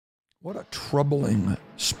What a troubling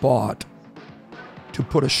spot to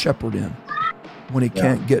put a shepherd in when he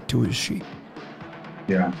can't get to his sheep.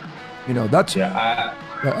 Yeah. You know, that's,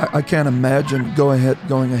 I can't imagine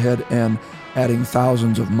going ahead and adding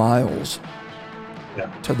thousands of miles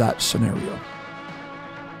to that scenario.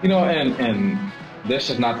 You know, and this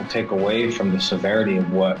is not to take away from the severity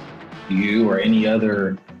of what you or any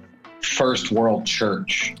other first world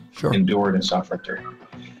church endured and suffered through.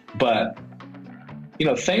 But, you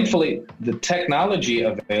know, thankfully, the technology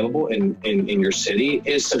available in your city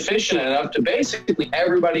is sufficient enough to basically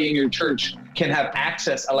everybody in your church can have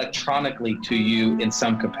access electronically to you in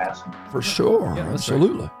some capacity. For sure.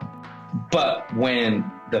 Absolutely. Right. But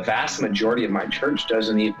when the vast majority of my church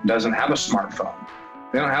doesn't have a smartphone,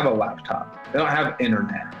 they don't have a laptop, they don't have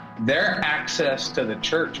internet, their access to the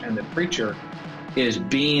church and the preacher is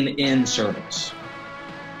being in service.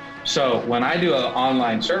 So when I do an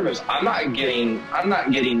online service, I'm not getting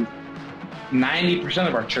 90%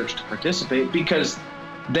 of our church to participate because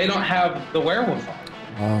they don't have the wherewithal.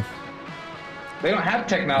 Wow. They don't have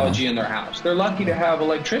technology in their house. They're lucky to have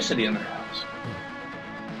electricity in their house.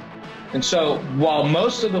 And so while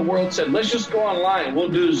most of the world said, let's just go online, we'll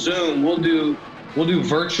do Zoom, we'll do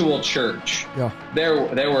virtual church. Yeah.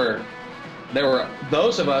 There were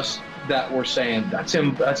those of us that were saying that's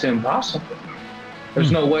impossible. There's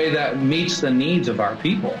no way that meets the needs of our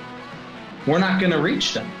people. We're not going to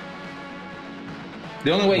reach them.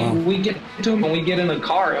 The only way we get to them when we get in a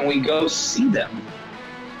car and we go see them.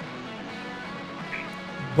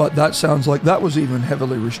 But that sounds like that was even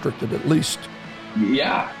heavily restricted, at least.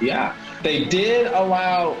 Yeah. They did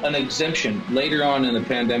allow an exemption later on in the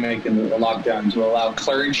pandemic and the lockdown to allow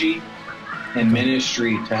clergy and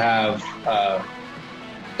ministry to have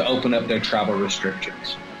to open up their travel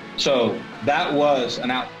restrictions. So that was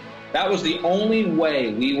the only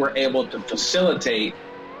way we were able to facilitate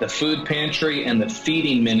the food pantry and the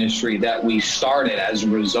feeding ministry that we started as a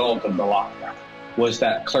result of the lockdown, was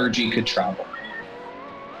that clergy could travel.